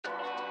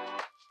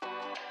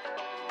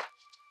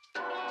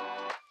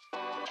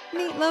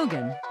Meet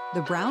Logan,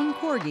 the brown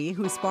corgi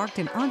who sparked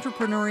an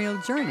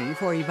entrepreneurial journey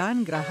for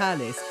Iván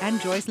Grajales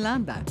and Joyce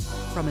Landa.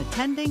 From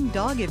attending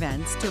dog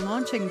events to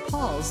launching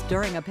Pawls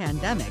during a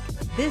pandemic,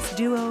 this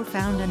duo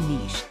found a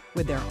niche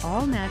with their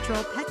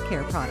all-natural pet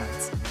care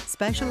products,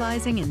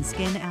 specializing in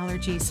skin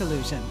allergy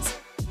solutions.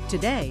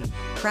 Today,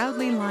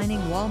 proudly lining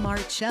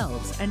Walmart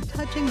shelves and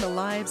touching the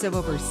lives of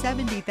over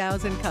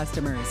 70,000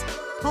 customers,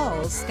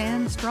 Pawls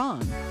stands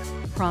strong,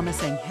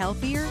 promising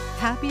healthier,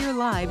 happier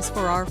lives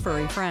for our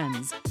furry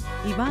friends.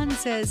 Iván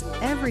says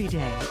every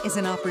day is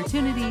an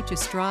opportunity to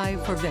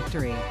strive for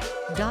victory.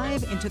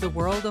 Dive into the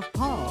world of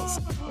Pawls,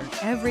 where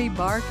every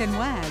bark and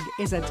wag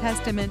is a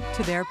testament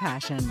to their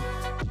passion.